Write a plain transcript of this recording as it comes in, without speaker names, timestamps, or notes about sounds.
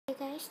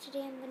guys,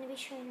 today I'm going to be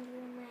showing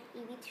you my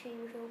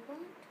EV3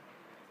 robot.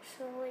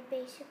 So it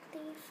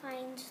basically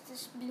finds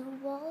this blue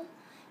wall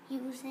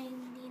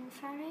using the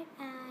infrared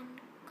and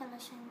color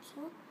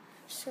sensor.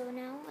 So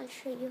now I'll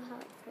show you how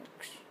it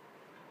works.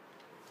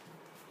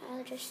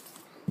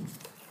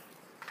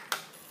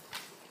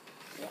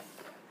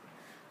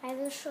 I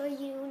will show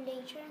you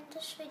later in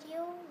this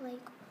video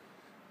like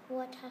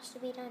what has to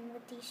be done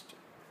with these two.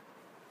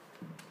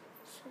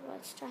 So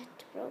let's start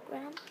the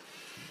program.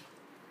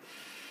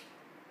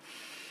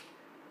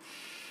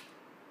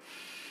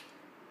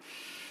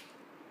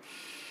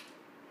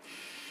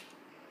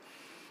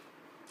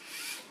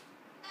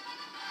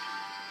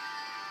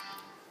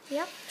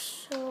 Yep,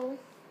 so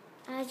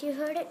as you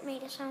heard, it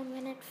made a sound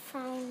when it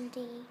found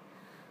the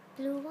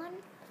blue one.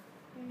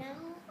 Now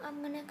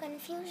I'm gonna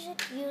confuse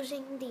it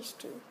using these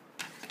two.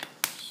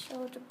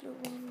 So the blue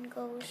one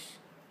goes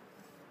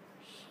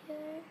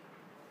here,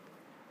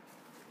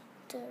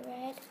 the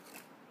red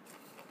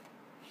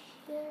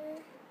here,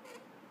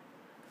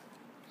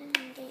 and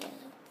the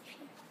yellow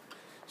here.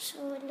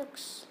 So it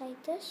looks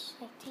like this.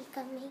 I think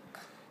I'll make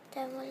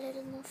them a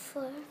little more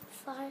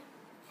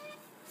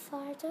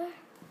farther.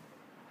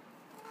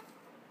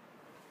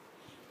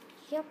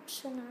 Yep,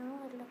 so now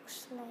it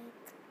looks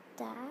like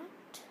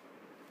that.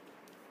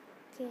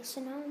 Okay, so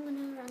now I'm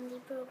gonna run the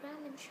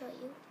program and show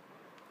you.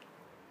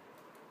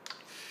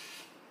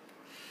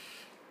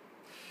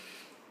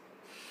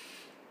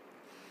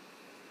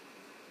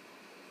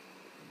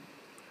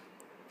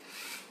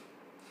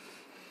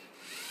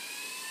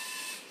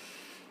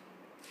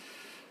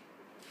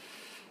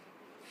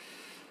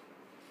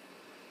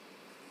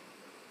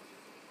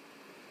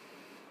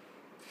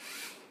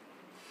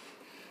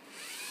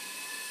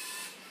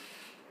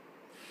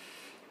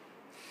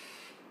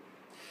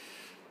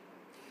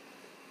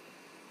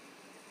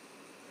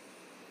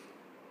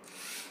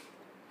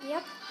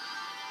 Yep.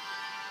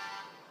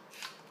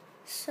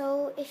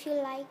 So if you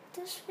like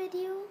this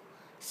video,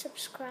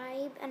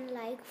 subscribe and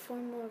like for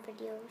more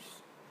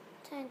videos.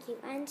 Thank you,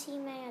 and see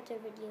my other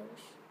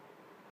videos.